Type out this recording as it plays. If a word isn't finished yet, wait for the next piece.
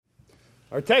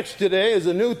Our text today is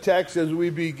a new text as we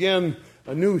begin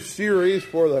a new series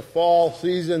for the fall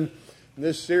season.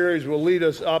 This series will lead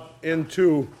us up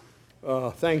into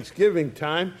Thanksgiving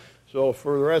time. So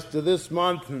for the rest of this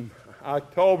month and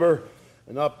October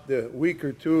and up the week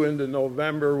or two into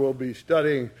November, we'll be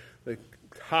studying the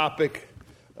topic,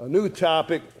 a new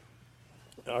topic.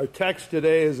 Our text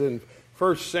today is in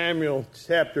 1 Samuel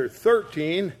chapter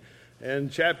 13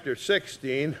 and chapter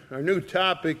 16. Our new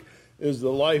topic is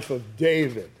the life of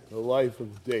David, the life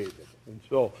of David. And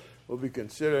so we'll be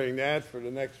considering that for the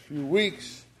next few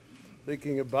weeks,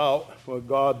 thinking about what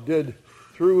God did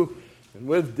through and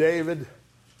with David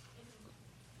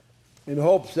in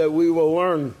hopes that we will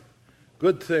learn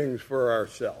good things for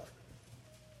ourselves.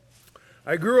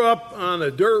 I grew up on a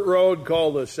dirt road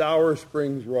called the Sour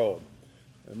Springs Road.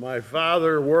 And my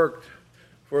father worked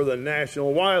for the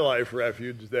National Wildlife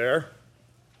Refuge there.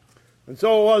 And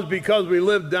so it was because we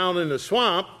lived down in the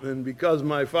swamp and because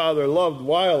my father loved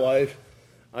wildlife,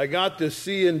 I got to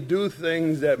see and do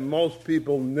things that most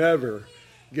people never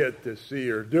get to see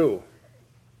or do.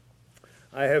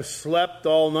 I have slept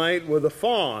all night with a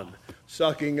fawn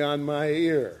sucking on my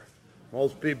ear.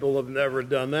 Most people have never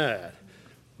done that.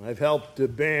 I've helped to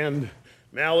band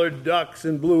mallard ducks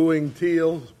and blue-winged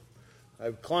teals.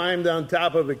 I've climbed on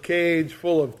top of a cage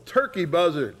full of turkey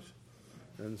buzzards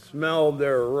and smelled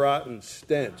their rotten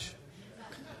stench.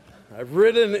 I've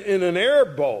ridden in an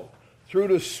airboat through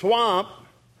the swamp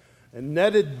and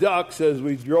netted ducks as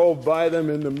we drove by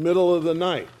them in the middle of the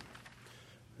night.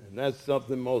 And that's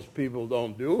something most people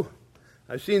don't do.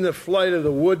 I've seen the flight of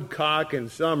the woodcock in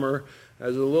summer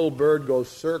as a little bird goes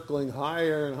circling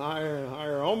higher and higher and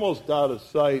higher, almost out of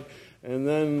sight. And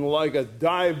then like a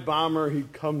dive bomber, he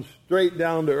comes straight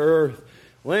down to earth,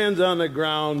 lands on the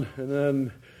ground, and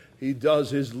then he does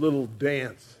his little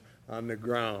dance on the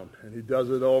ground. And he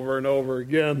does it over and over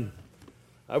again.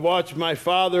 I watched my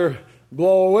father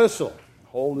blow a whistle,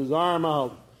 hold his arm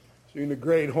out, seen the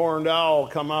great horned owl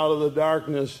come out of the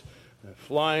darkness,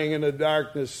 flying in the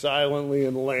darkness silently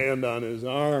and land on his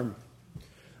arm.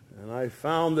 And I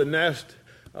found the nest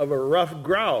of a ruffed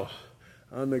grouse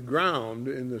on the ground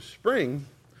in the spring,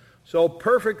 so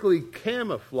perfectly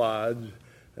camouflaged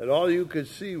that all you could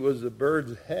see was the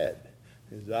bird's head,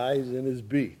 his eyes and his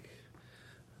beak.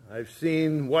 I've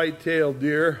seen white-tailed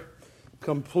deer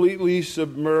completely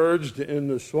submerged in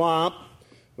the swamp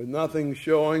with nothing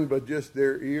showing but just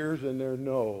their ears and their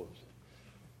nose.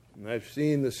 And I've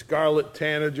seen the scarlet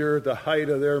tanager at the height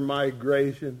of their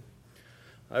migration.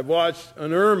 I've watched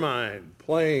an ermine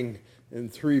playing in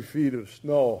 3 feet of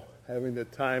snow, having the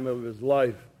time of his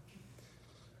life.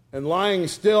 And lying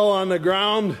still on the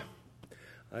ground,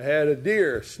 I had a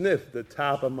deer sniff the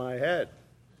top of my head.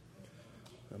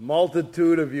 A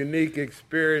multitude of unique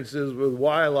experiences with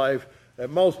wildlife that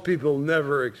most people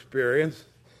never experience.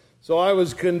 So I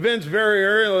was convinced very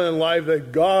early in life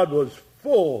that God was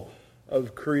full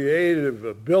of creative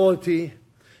ability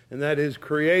and that his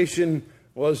creation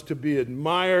was to be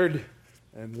admired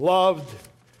and loved.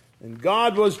 And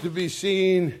God was to be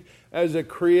seen as a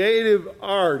creative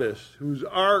artist whose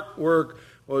artwork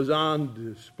was on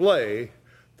display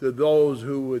to those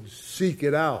who would seek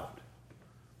it out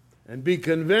and be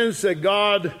convinced that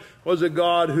God was a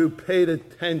God who paid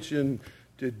attention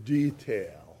to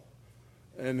detail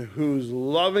and whose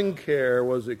loving care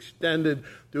was extended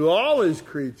to all his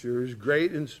creatures,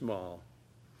 great and small.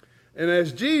 And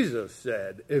as Jesus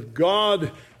said, if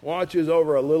God watches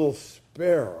over a little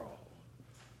sparrow,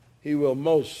 he will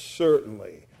most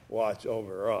certainly watch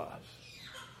over us.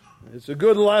 It's a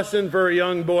good lesson for a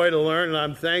young boy to learn, and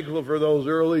I'm thankful for those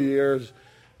early years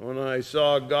when I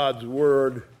saw God's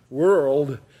world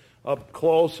up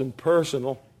close and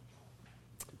personal.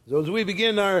 So as we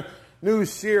begin our new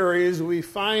series, we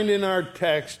find in our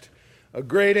text a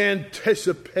great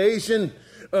anticipation,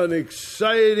 an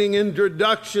exciting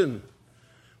introduction.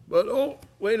 But, oh,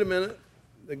 wait a minute.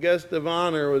 The guest of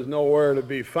honor was nowhere to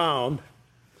be found.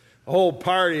 The whole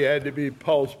party had to be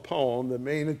postponed. The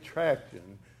main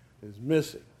attraction is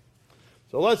missing.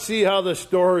 So let's see how the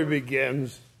story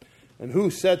begins and who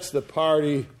sets the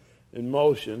party in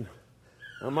motion.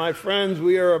 Now, my friends,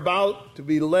 we are about to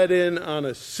be let in on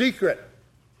a secret.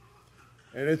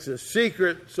 And it's a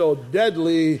secret so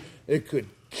deadly it could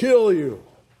kill you.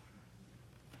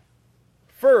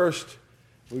 First,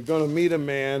 we're going to meet a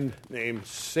man named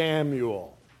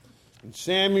Samuel. And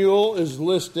Samuel is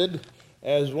listed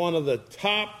as one of the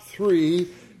top 3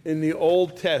 in the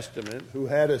Old Testament who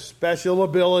had a special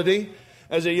ability.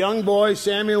 As a young boy,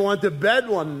 Samuel went to bed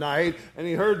one night and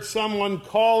he heard someone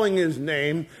calling his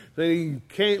name. So he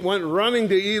went running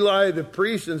to Eli the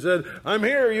priest and said, "I'm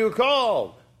here, you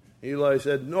called." Eli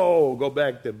said, no, go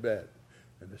back to bed.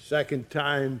 And the second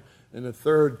time and the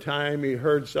third time he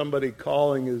heard somebody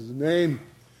calling his name.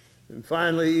 And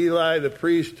finally Eli, the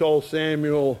priest, told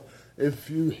Samuel, if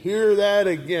you hear that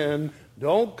again,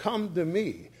 don't come to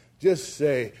me. Just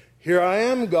say, here I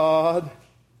am, God.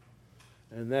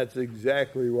 And that's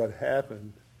exactly what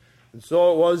happened. And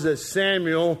so it was that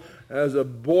Samuel, as a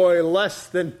boy less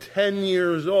than 10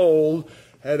 years old,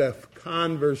 had a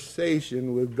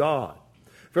conversation with God.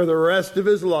 For the rest of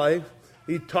his life,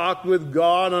 he talked with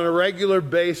God on a regular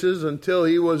basis until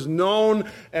he was known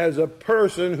as a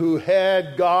person who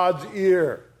had God's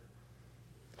ear.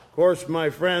 Of course, my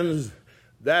friends,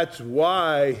 that's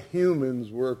why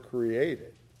humans were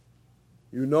created.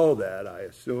 You know that, I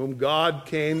assume. God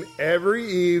came every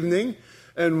evening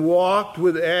and walked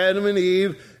with Adam and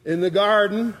Eve in the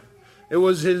garden. It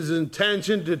was his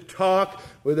intention to talk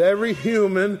with every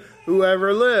human who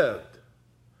ever lived.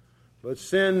 But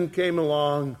sin came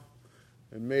along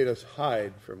and made us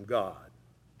hide from God.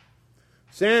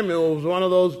 Samuel was one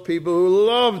of those people who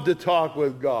loved to talk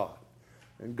with God.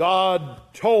 And God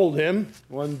told him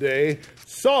one day,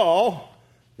 Saul,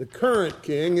 the current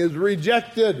king, is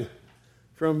rejected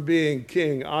from being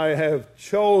king. I have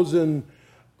chosen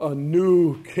a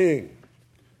new king.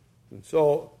 And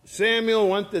so Samuel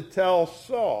went to tell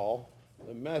Saul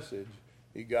the message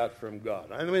he got from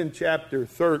God. I'm in chapter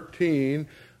 13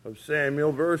 of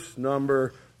Samuel, verse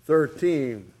number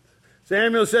 13.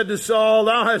 Samuel said to Saul,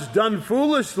 thou hast done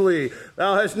foolishly.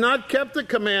 Thou hast not kept the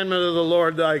commandment of the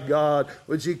Lord thy God,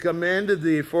 which he commanded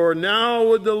thee. For now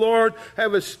would the Lord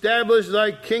have established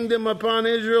thy kingdom upon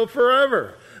Israel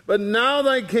forever. But now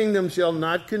thy kingdom shall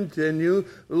not continue.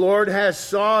 The Lord hath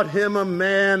sought him a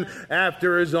man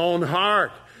after his own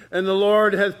heart. And the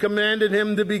Lord hath commanded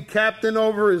him to be captain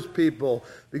over his people,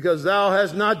 because thou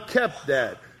hast not kept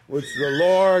that which the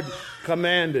Lord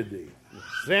commanded thee.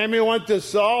 Samuel went to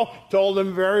Saul, told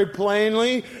him very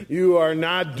plainly, you are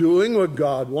not doing what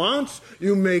God wants.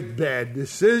 You make bad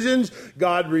decisions.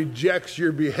 God rejects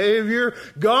your behavior.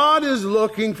 God is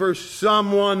looking for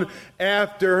someone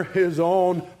after his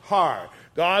own heart.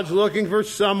 God's looking for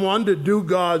someone to do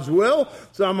God's will,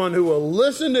 someone who will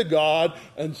listen to God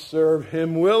and serve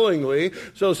him willingly.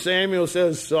 So Samuel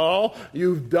says, Saul,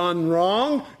 you've done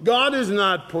wrong. God is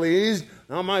not pleased.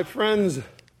 Now, my friends,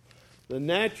 the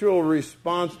natural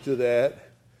response to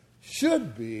that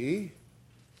should be,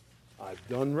 I've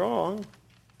done wrong.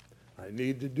 I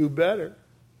need to do better.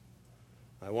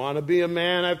 I want to be a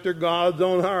man after God's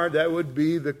own heart. That would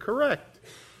be the correct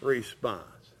response.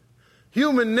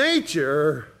 Human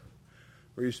nature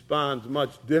responds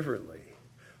much differently.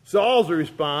 Saul's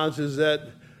response is that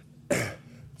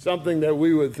something that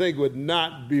we would think would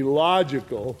not be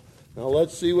logical. Now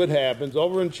let's see what happens.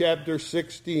 Over in chapter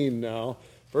 16 now,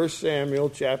 1 Samuel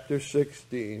chapter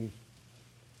 16.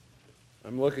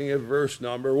 I'm looking at verse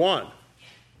number 1.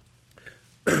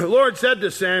 The Lord said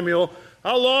to Samuel,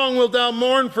 how long wilt thou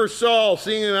mourn for Saul,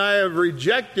 seeing that I have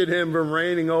rejected him from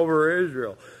reigning over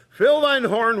Israel? Fill thine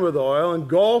horn with oil, and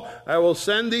go, I will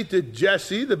send thee to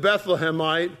Jesse the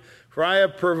Bethlehemite, for I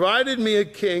have provided me a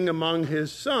king among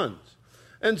his sons.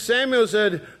 And Samuel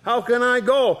said, how can I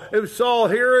go? If Saul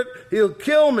hear it, he'll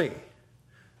kill me.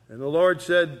 And the Lord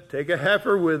said, take a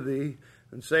heifer with thee,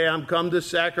 and say, I'm come to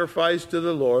sacrifice to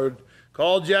the Lord.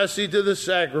 Call Jesse to the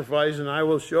sacrifice, and I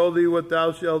will show thee what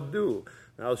thou shalt do.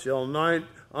 Thou shalt anoint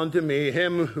unto me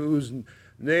him whose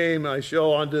name I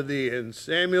show unto thee. And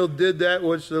Samuel did that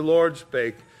which the Lord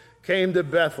spake, came to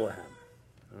Bethlehem.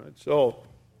 All right, so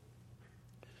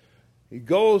he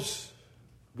goes,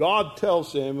 God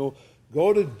tells Samuel,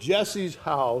 go to Jesse's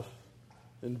house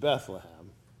in Bethlehem,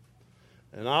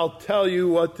 and I'll tell you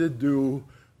what to do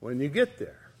when you get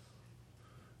there.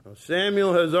 Now,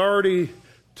 Samuel has already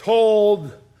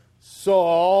told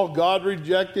Saul, God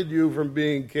rejected you from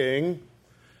being king,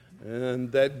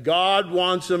 and that God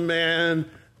wants a man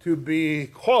to be,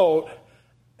 quote,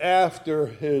 after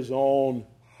his own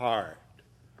heart.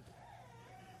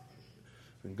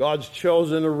 And God's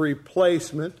chosen a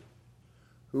replacement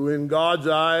who in God's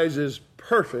eyes is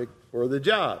perfect for the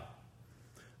job.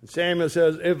 And Samuel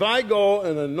says, if I go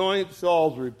and anoint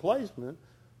Saul's replacement,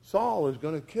 Saul is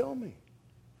going to kill me.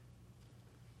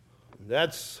 And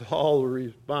that's Saul's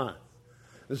response.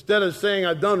 Instead of saying,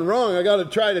 I've done wrong, I got to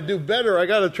try to do better, I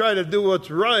got to try to do what's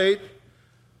right.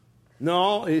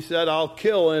 No, he said, I'll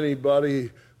kill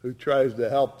anybody who tries to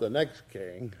help the next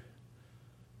king.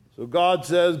 So God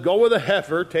says, go with a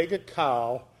heifer, take a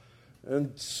cow,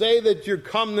 and say that you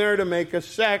come there to make a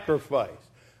sacrifice.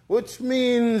 Which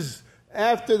means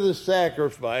after the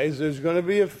sacrifice, there's going to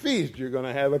be a feast. You're going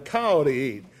to have a cow to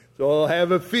eat. So I'll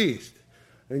have a feast.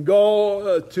 and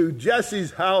go to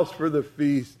Jesse's house for the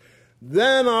feast.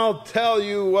 Then I'll tell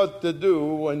you what to do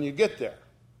when you get there.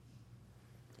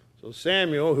 So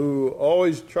Samuel, who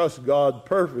always trusts God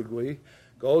perfectly,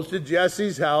 goes to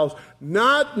Jesse's house,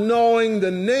 not knowing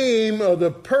the name of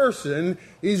the person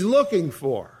he's looking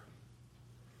for.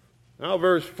 Now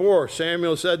verse 4,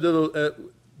 Samuel said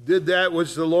did that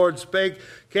which the Lord spake,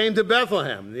 came to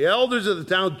Bethlehem. The elders of the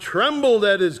town trembled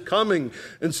at his coming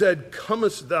and said,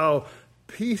 Comest thou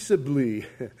peaceably?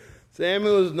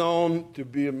 Samuel is known to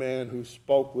be a man who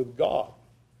spoke with God.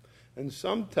 And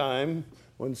sometime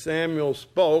when Samuel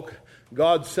spoke,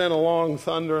 God sent along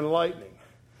thunder and lightning.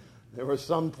 There were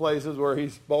some places where he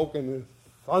spoke and the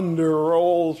thunder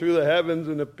rolled through the heavens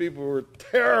and the people were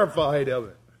terrified of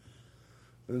it.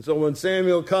 And so when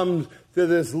Samuel comes to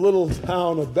this little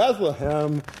town of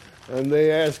Bethlehem and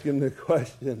they ask him the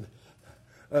question,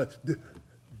 do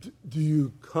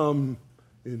you come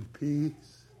in peace?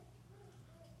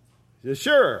 He says,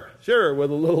 sure, with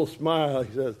a little smile.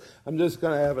 He says, I'm just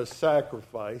going to have a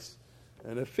sacrifice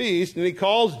and a feast. And he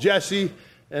calls Jesse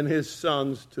and his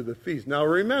sons to the feast. Now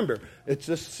remember, it's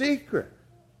a secret.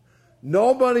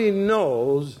 Nobody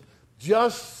knows,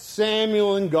 just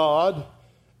Samuel and God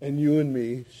and you and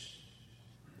me. Shh,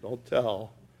 don't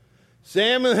tell.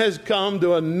 Samuel has come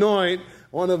to anoint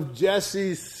one of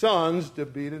Jesse's sons to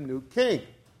be the new king.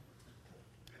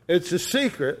 It's a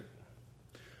secret.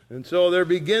 And so there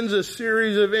begins a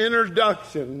series of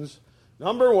introductions.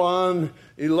 Number 1,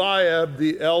 Eliab,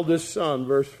 the eldest son,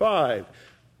 verse 5.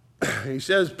 He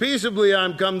says, Peaceably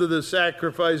I'm come to the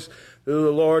sacrifice to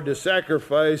the Lord, to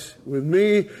sacrifice with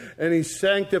me. And he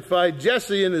sanctified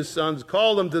Jesse and his sons,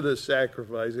 called them to the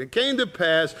sacrifice. It came to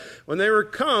pass, when they were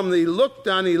come, he looked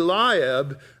on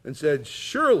Eliab and said,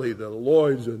 Surely the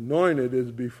Lord's anointed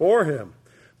is before him.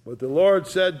 But the Lord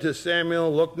said to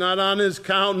Samuel, Look not on his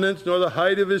countenance, nor the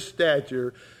height of his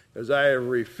stature, as I have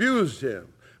refused him.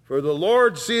 For the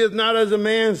Lord seeth not as a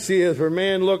man seeth, for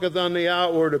man looketh on the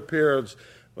outward appearance,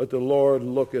 but the Lord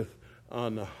looketh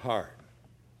on the heart.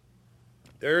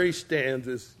 There he stands,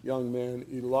 this young man,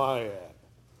 Eliab,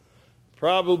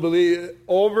 probably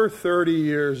over 30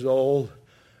 years old,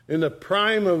 in the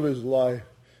prime of his life.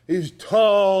 He's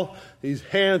tall, he's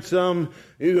handsome,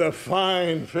 he's a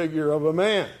fine figure of a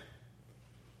man.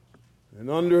 And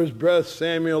under his breath,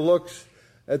 Samuel looks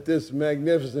at this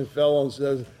magnificent fellow and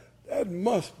says, That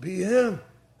must be him.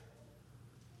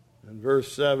 In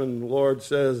verse 7, the Lord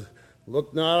says,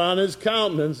 Look not on his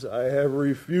countenance, I have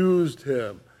refused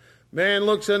him. Man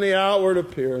looks on the outward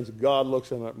appearance, God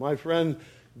looks on it. My friend,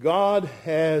 God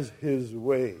has his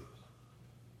ways.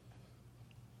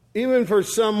 Even for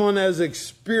someone as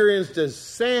experienced as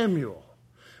Samuel.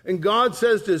 And God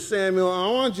says to Samuel,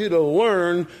 I want you to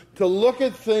learn to look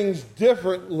at things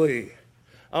differently.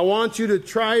 I want you to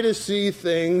try to see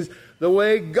things the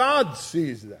way God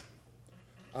sees them.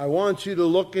 I want you to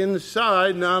look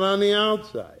inside, not on the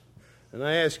outside. And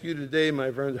I ask you today,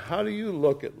 my friends, how do you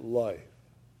look at life?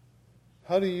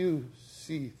 How do you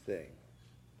see things?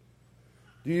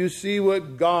 Do you see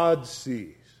what God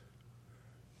sees?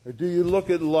 Or do you look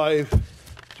at life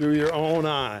through your own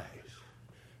eyes?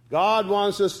 God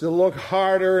wants us to look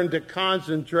harder and to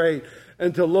concentrate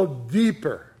and to look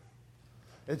deeper.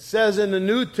 It says in the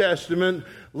New Testament,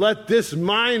 let this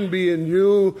mind be in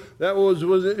you that was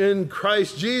in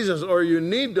Christ Jesus. Or you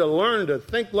need to learn to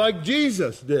think like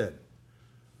Jesus did.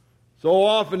 So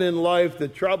often in life, the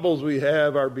troubles we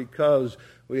have are because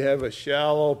we have a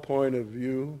shallow point of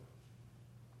view.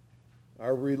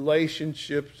 Our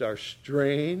relationships are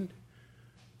strained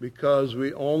because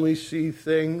we only see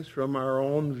things from our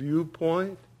own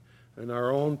viewpoint and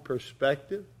our own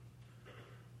perspective.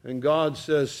 And God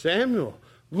says, Samuel,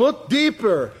 look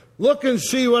deeper. Look and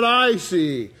see what I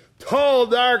see. Tall,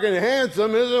 dark, and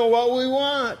handsome isn't what we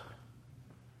want.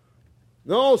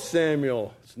 No,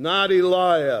 Samuel, it's not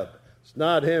Eliab. It's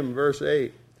not him. Verse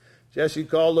 8. Jesse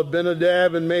called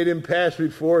Abinadab and made him pass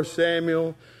before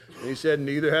Samuel. And he said,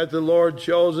 Neither hath the Lord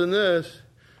chosen this.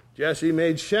 Jesse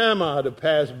made Shammah to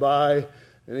pass by.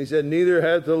 And he said, Neither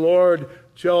hath the Lord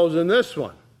chosen this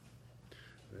one.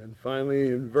 And finally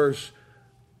in verse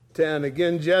 10,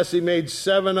 again Jesse made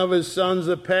 7 of his sons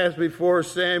to pass before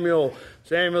Samuel.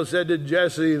 Samuel said to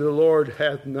Jesse, The Lord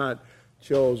hath not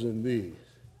chosen these.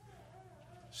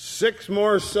 6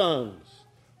 more sons.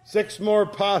 6 more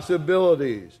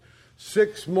possibilities,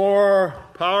 6 more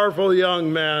powerful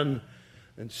young men,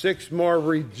 and 6 more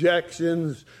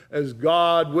rejections as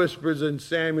God whispers in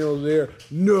Samuel's ear,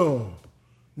 no,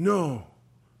 no,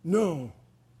 no,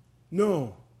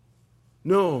 no,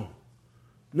 no,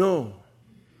 no.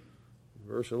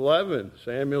 Verse 11,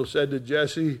 Samuel said to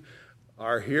Jesse,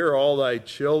 are here all thy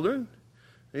children?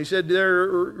 And he said, There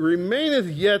remaineth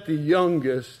yet the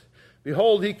youngest.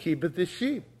 Behold, he keepeth the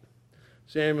sheep.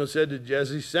 Samuel said to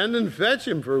Jesse, Send and fetch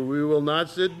him, for we will not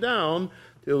sit down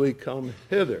till he come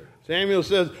hither. Samuel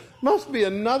says, Must be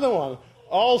another one.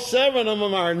 All 7 of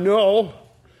them are no.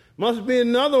 Must be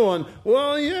another one.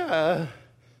 Well, yeah,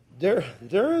 there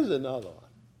is another one.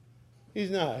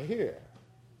 He's not here.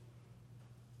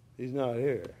 He's not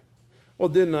here. Well,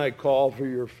 didn't I call for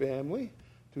your family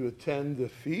to attend the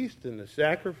feast and the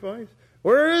sacrifice?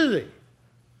 Where is he?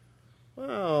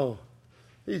 Well,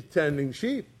 he's tending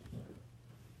sheep.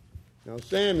 Now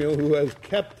Samuel, who has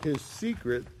kept his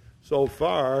secret so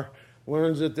far,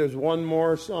 learns that there's one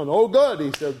more son. Oh, good,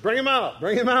 he says, bring him out,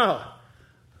 bring him out.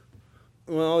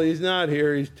 Well, he's not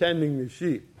here, he's tending the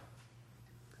sheep.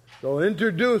 So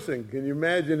introducing, can you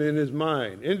imagine in his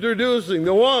mind, introducing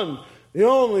the one, the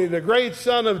only, the great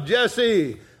son of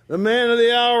Jesse, the man of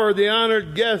the hour, the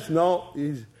honored guest. No,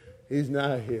 he's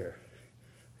not here.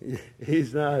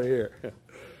 He's not here.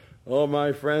 Oh,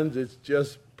 my friends, it's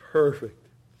just perfect.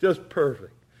 Just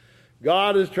perfect.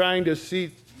 God is trying to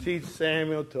teach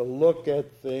Samuel to look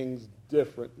at things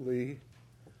differently.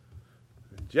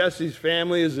 Jesse's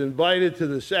family is invited to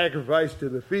the sacrifice, to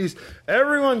the feast.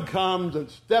 Everyone comes and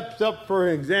steps up for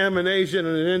an examination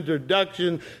and an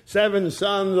introduction. 7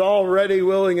 sons already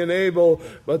willing and able,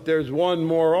 but there's one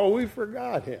more. Oh, we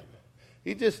forgot him.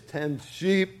 He just tends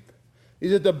sheep.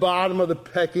 He's at the bottom of the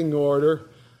pecking order.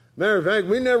 Matter of fact,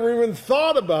 we never even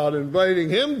thought about inviting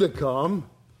him to come.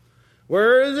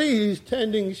 Where is he? He's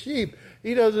tending sheep.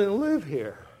 He doesn't live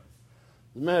here.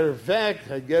 As a matter of fact,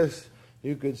 I guess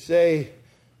you could say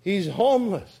he's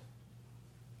homeless.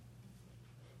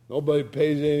 Nobody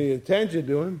pays any attention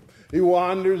to him. He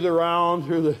wanders around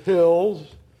through the hills,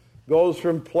 goes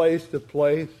from place to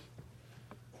place.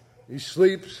 He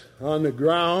sleeps on the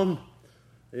ground.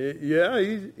 Yeah,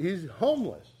 he's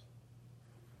homeless.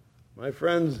 My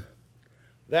friends,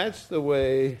 that's the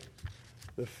way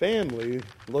the family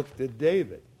looked at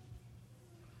David.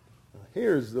 Now,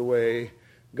 here's the way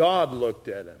God looked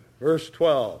at him. Verse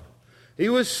 12. He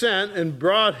was sent and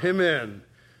brought him in.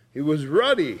 He was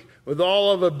ruddy, with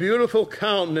all of a beautiful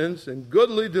countenance and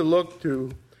goodly to look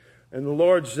to. And the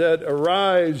Lord said,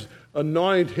 Arise,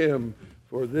 anoint him,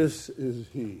 for this is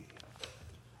he.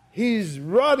 He's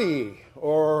ruddy,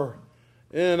 or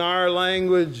in our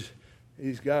language,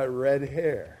 he's got red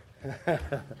hair.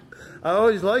 I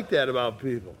always like that about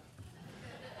people.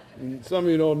 And some of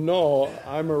you don't know,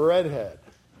 I'm a redhead.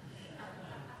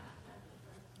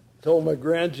 Told my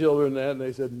grandchildren that, and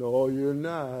they said, no, you're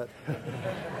not.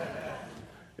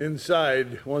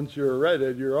 Inside, once you're a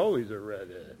redhead, you're always a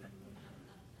redhead.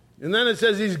 And then it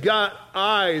says he's got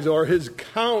eyes, or his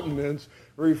countenance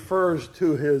refers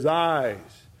to his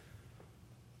eyes.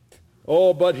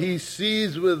 Oh, but he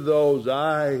sees with those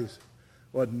eyes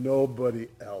what nobody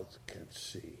else can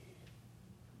see.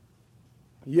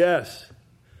 Yes,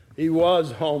 he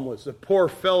was homeless. The poor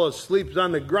fellow sleeps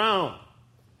on the ground.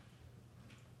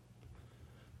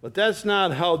 But that's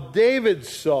not how David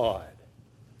saw it.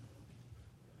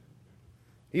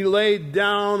 He laid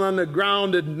down on the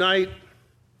ground at night,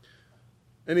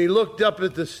 and he looked up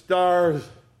at the stars,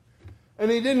 and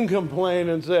he didn't complain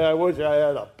and say, I wish I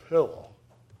had a pillow.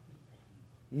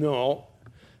 No,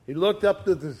 he looked up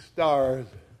to the stars,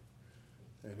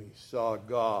 and he saw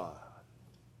God.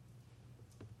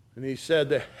 And he said,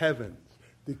 the heavens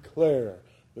declare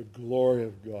the glory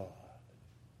of God.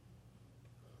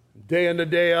 Day unto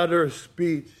day utter a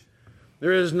speech.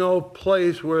 There is no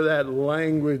place where that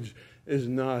language is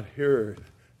not heard.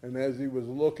 And as he was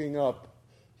looking up,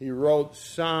 he wrote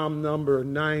Psalm number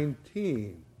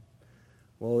 19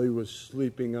 while he was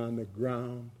sleeping on the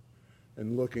ground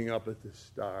and looking up at the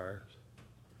stars.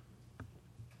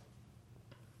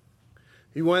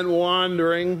 He went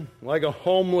wandering like a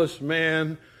homeless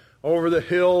man over the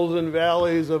hills and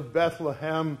valleys of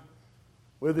Bethlehem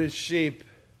with his sheep.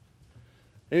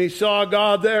 And he saw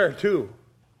God there too.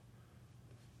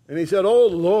 And he said, Oh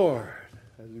Lord,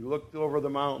 as he looked over the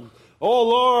mountain, Oh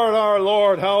Lord, our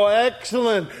Lord, how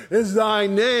excellent is thy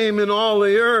name in all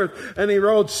the earth. And he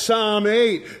wrote Psalm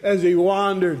 8 as he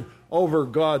wandered over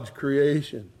God's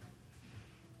creation.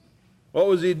 What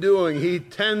was he doing? He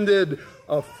tended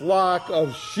a flock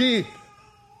of sheep.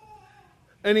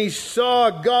 And he saw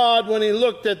God when he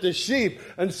looked at the sheep.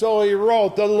 And so he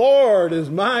wrote, The Lord is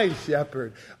my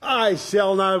shepherd. I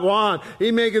shall not want.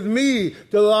 He maketh me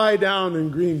to lie down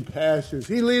in green pastures.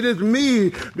 He leadeth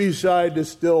me beside the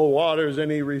still waters,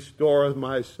 and he restoreth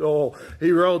my soul.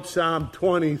 He wrote Psalm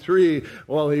 23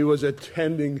 while he was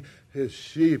attending his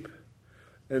sheep.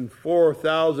 And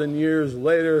 4,000 years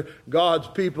later, God's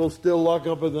people still look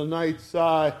up at the night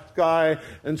sky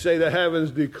and say the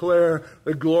heavens declare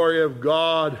the glory of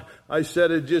God. I said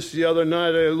it just the other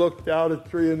night. I looked out at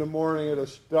 3 a.m. at a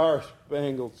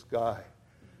star-spangled sky.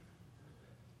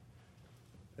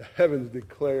 The heavens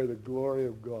declare the glory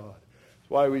of God. That's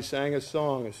why we sang a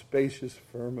song, a spacious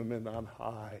firmament on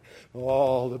high,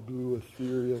 all the blue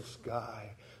ethereal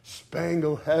sky.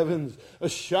 Spangled heavens, a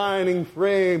shining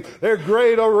frame, their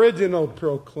great original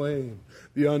proclaim.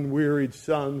 The unwearied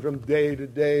sun from day to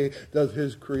day does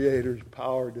his Creator's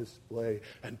power display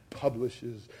and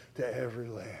publishes to every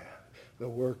land the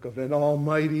work of an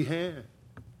almighty hand.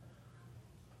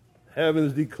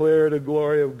 Heavens declare the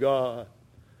glory of God.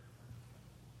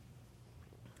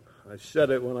 I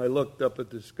said it when I looked up at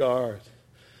the stars.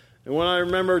 And when I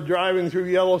remember driving through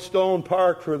Yellowstone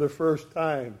Park for the first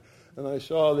time, and I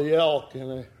saw the elk,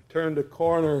 and I turned a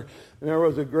corner, and there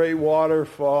was a great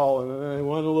waterfall, and then I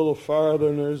went a little farther,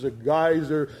 and there's a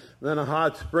geyser, and then a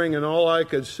hot spring, and all I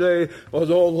could say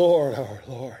was, "Oh Lord, our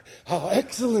Lord, how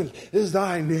excellent is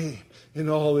thy name in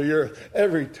all the earth."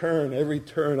 Every turn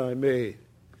I made.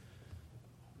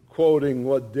 Quoting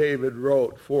what David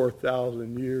wrote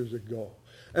 4,000 years ago.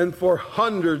 And for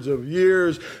hundreds of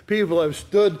years, people have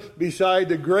stood beside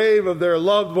the grave of their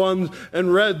loved ones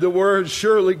and read the words,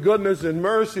 "Surely goodness and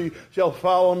mercy shall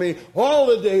follow me all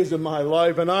the days of my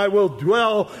life, and I will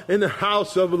dwell in the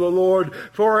house of the Lord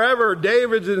forever."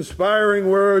 David's inspiring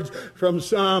words from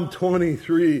Psalm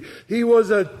 23. He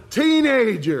was a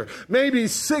teenager, maybe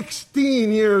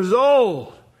 16 years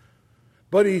old.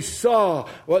 But he saw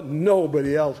what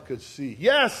nobody else could see.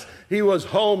 Yes, he was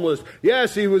homeless.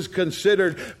 Yes, he was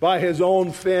considered by his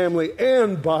own family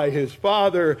and by his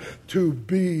father to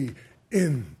be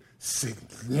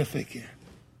insignificant.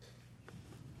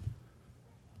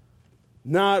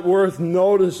 Not worth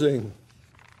noticing.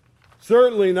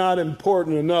 Certainly not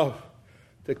important enough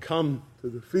to come to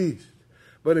the feast.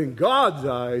 But in God's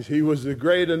eyes, he was the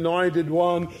great anointed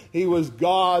one. He was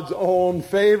God's own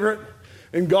favorite.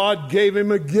 And God gave him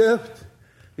a gift.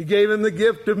 He gave him the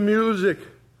gift of music.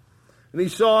 And he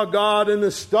saw God in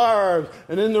the stars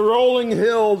and in the rolling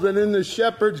hills and in the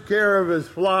shepherd's care of his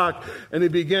flock. And he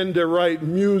began to write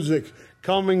music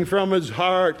coming from his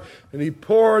heart. And he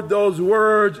poured those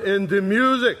words into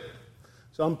music.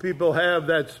 Some people have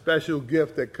that special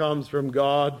gift that comes from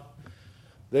God.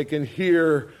 They can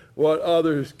hear what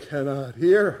others cannot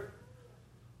hear.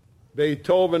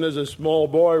 Beethoven, as a small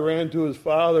boy, ran to his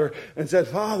father and said,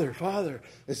 Father,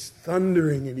 it's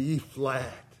thundering in E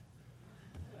flat.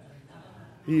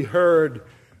 He heard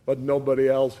what nobody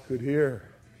else could hear.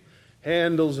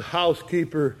 Handel's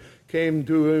housekeeper came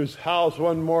to his house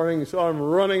one morning, saw him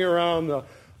running around the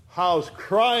house,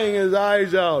 crying his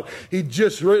eyes out. He'd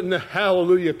just written the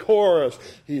Hallelujah chorus.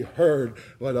 He heard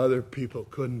what other people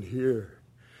couldn't hear.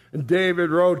 And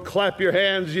David wrote, clap your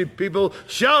hands, you people,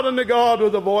 shout unto God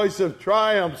with a voice of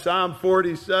triumph, Psalm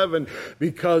 47,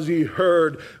 because he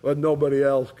heard what nobody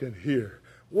else can hear.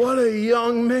 What a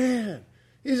young man.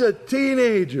 He's a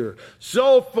teenager,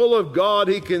 so full of God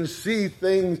he can see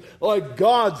things like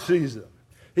God sees them.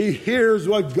 He hears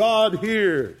what God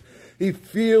hears. He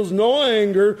feels no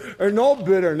anger or no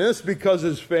bitterness because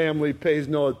his family pays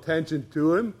no attention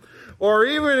to him. Or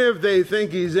even if they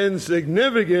think he's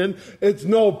insignificant, it's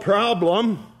no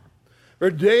problem. For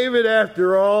David,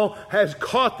 after all, has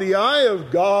caught the eye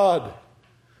of God.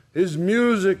 His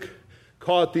music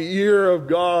caught the ear of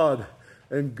God.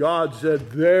 And God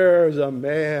said, there's a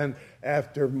man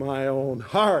after my own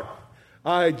heart.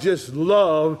 I just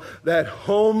love that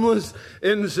homeless,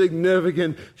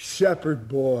 insignificant shepherd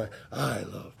boy. I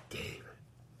love David.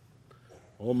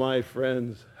 Oh, my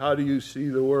friends, how do you see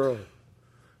the world?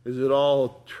 Is it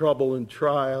all trouble and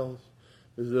trials?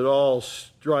 Is it all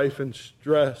strife and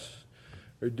stress?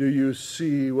 Or do you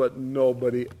see what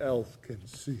nobody else can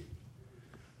see?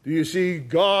 Do you see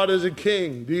God as a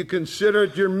king? Do you consider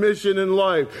it your mission in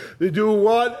life to do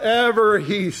whatever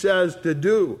he says to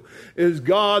do? Is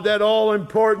God that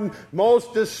all-important,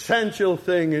 most essential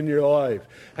thing in your life?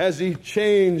 Has he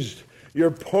changed your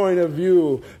point of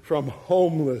view from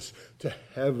homeless to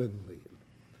heavenly?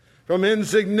 From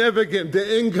insignificant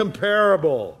to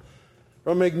incomparable,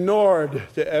 from ignored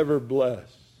to ever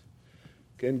blessed.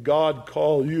 Can God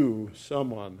call you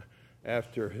someone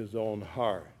after his own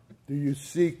heart? Do you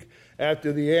seek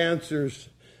after the answers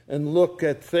and look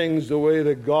at things the way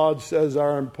that God says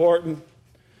are important?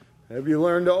 Have you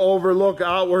learned to overlook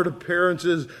outward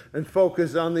appearances and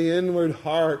focus on the inward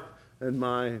heart and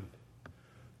mind?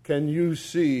 Can you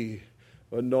see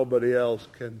what nobody else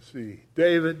can see?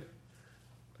 David,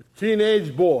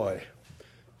 teenage boy,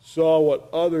 saw what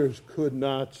others could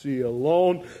not see.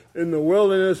 Alone in the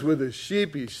wilderness with his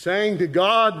sheep, he sang to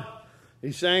God.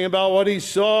 He sang about what he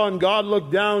saw, and God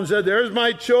looked down and said, there's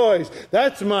my choice.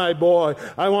 That's my boy.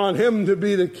 I want him to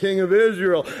be the king of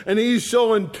Israel. And he's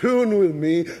so in tune with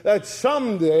me that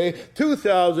someday,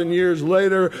 2,000 years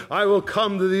later, I will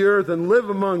come to the earth and live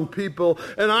among people,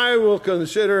 and I will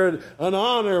consider it an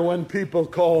honor when people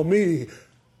call me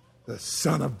the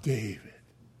Son of David.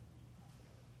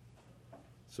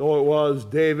 So it was,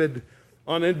 David,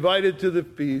 uninvited to the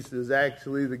feast, is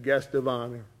actually the guest of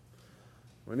honor.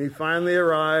 When he finally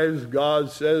arrives,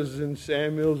 God says in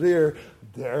Samuel's ear,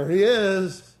 there he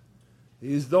is.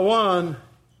 He's the one.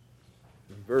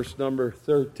 In verse number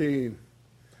 13,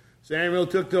 Samuel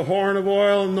took the horn of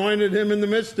oil, anointed him in the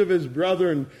midst of his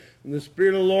brethren, and the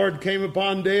Spirit of the Lord came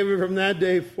upon David from that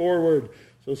day forward.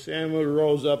 So Samuel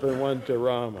rose up and went to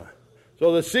Ramah.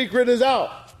 So the secret is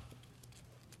out.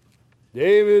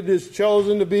 David is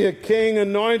chosen to be a king,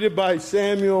 anointed by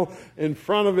Samuel in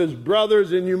front of his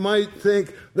brothers, and you might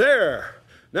think, there,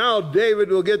 now David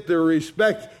will get the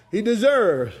respect he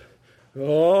deserves.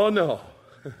 Oh, no.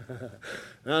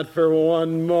 Not for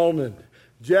one moment.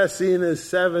 Jesse and his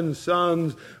 7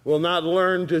 sons will not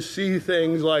learn to see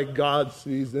things like God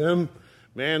sees them.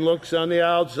 Man looks on the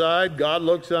outside, God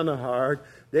looks on the heart.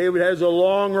 David has a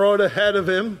long road ahead of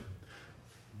him.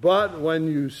 But when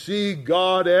you see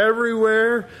God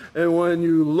everywhere, and when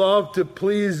you love to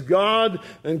please God,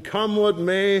 and come what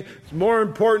may, it's more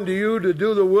important to you to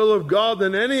do the will of God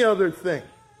than any other thing.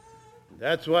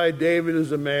 That's why David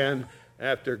is a man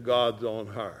after God's own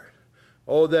heart.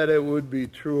 Oh, that it would be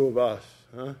true of us,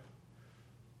 huh?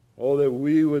 Oh, that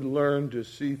we would learn to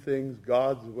see things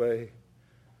God's way.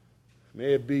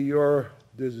 May it be your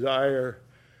desire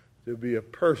to be a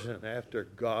person after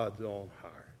God's own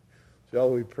heart. Shall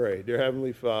we pray? Dear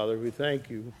Heavenly Father, we thank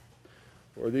you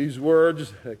for these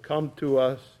words that come to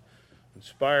us,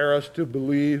 inspire us to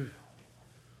believe.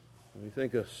 We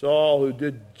think of Saul, who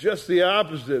did just the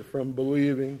opposite from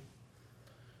believing.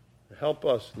 Help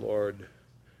us, Lord,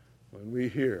 when we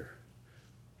hear,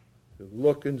 to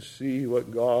look and see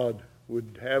what God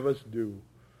would have us do,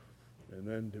 and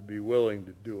then to be willing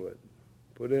to do it.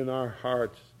 Put in our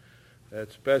hearts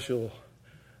that special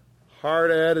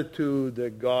heart attitude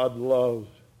that God loves,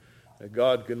 that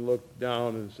God can look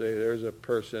down and say, there's a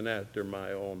person after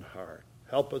my own heart.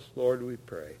 Help us, Lord, we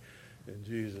pray. In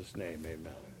Jesus' name,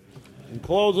 amen. In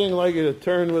closing, I'd like you to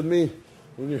turn with me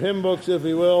in your hymn books, if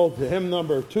you will, to hymn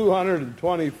number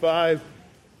 225.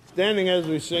 Standing as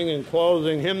we sing in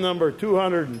closing, hymn number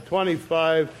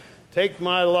 225, Take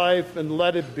My Life and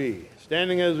Let It Be.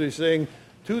 Standing as we sing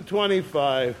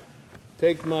 225,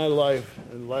 Take My Life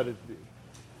and Let It Be.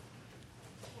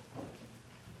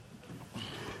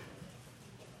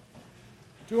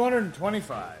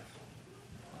 225.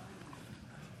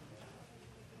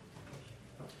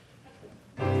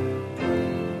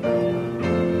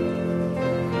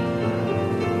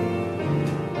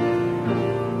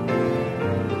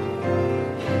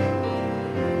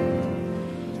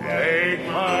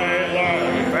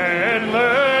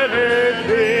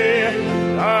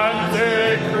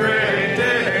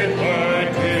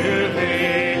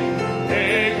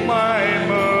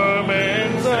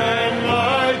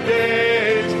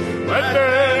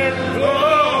 Let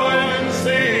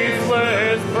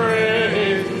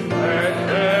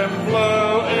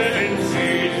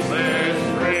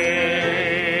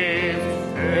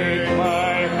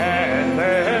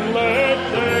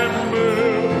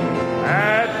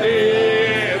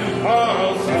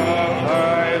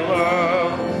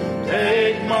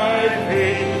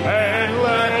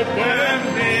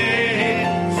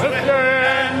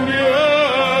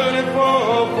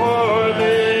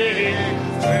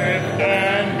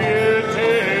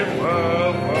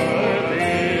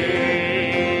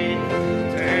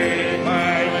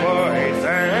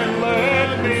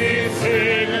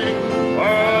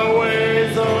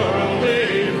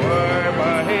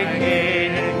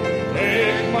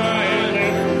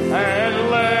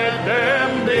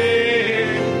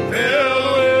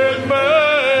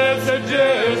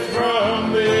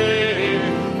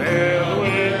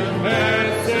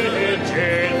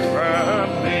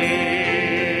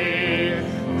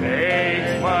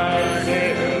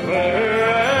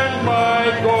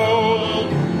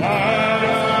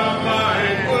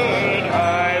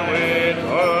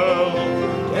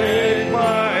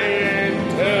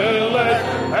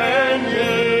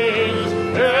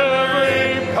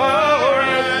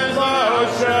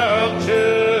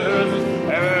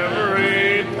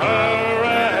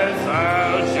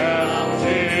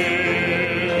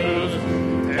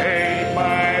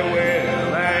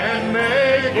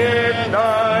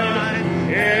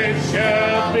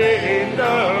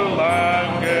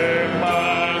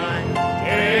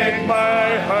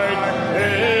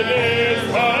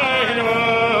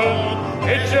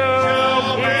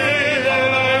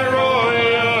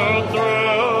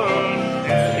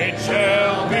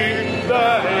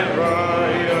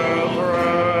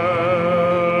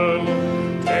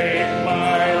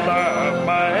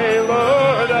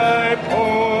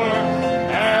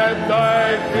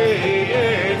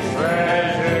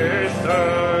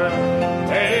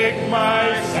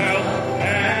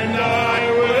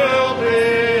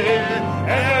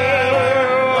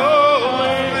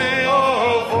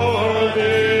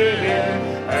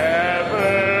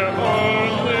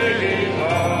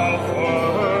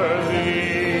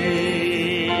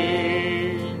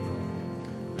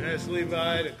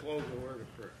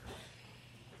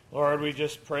Lord, we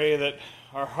just pray that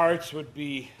our hearts would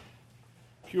be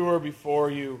pure before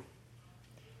you.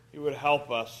 You would help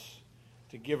us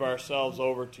to give ourselves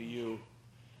over to you,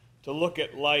 to look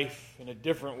at life in a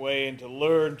different way and to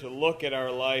learn to look at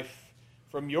our life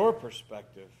from your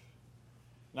perspective,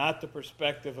 not the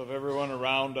perspective of everyone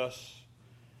around us,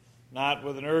 not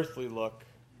with an earthly look,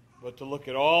 but to look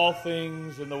at all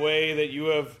things in the way that you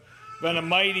have been a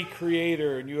mighty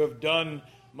creator and you have done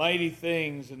mighty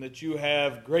things and that you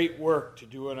have great work to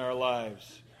do in our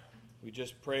lives. We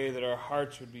just pray that our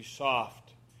hearts would be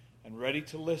soft and ready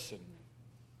to listen,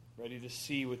 ready to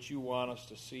see what you want us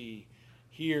to see,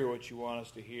 hear what you want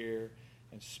us to hear,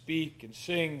 and speak and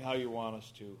sing how you want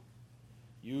us to.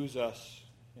 Use us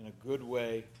in a good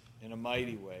way, in a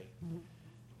mighty way. And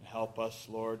help us,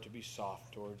 Lord, to be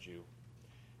soft towards you.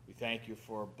 We thank you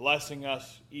for blessing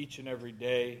us each and every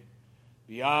day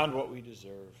beyond what we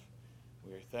deserve.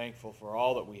 We are thankful for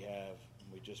all that we have.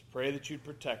 And we just pray that you'd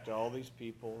protect all these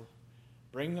people,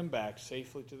 bring them back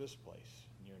safely to this place.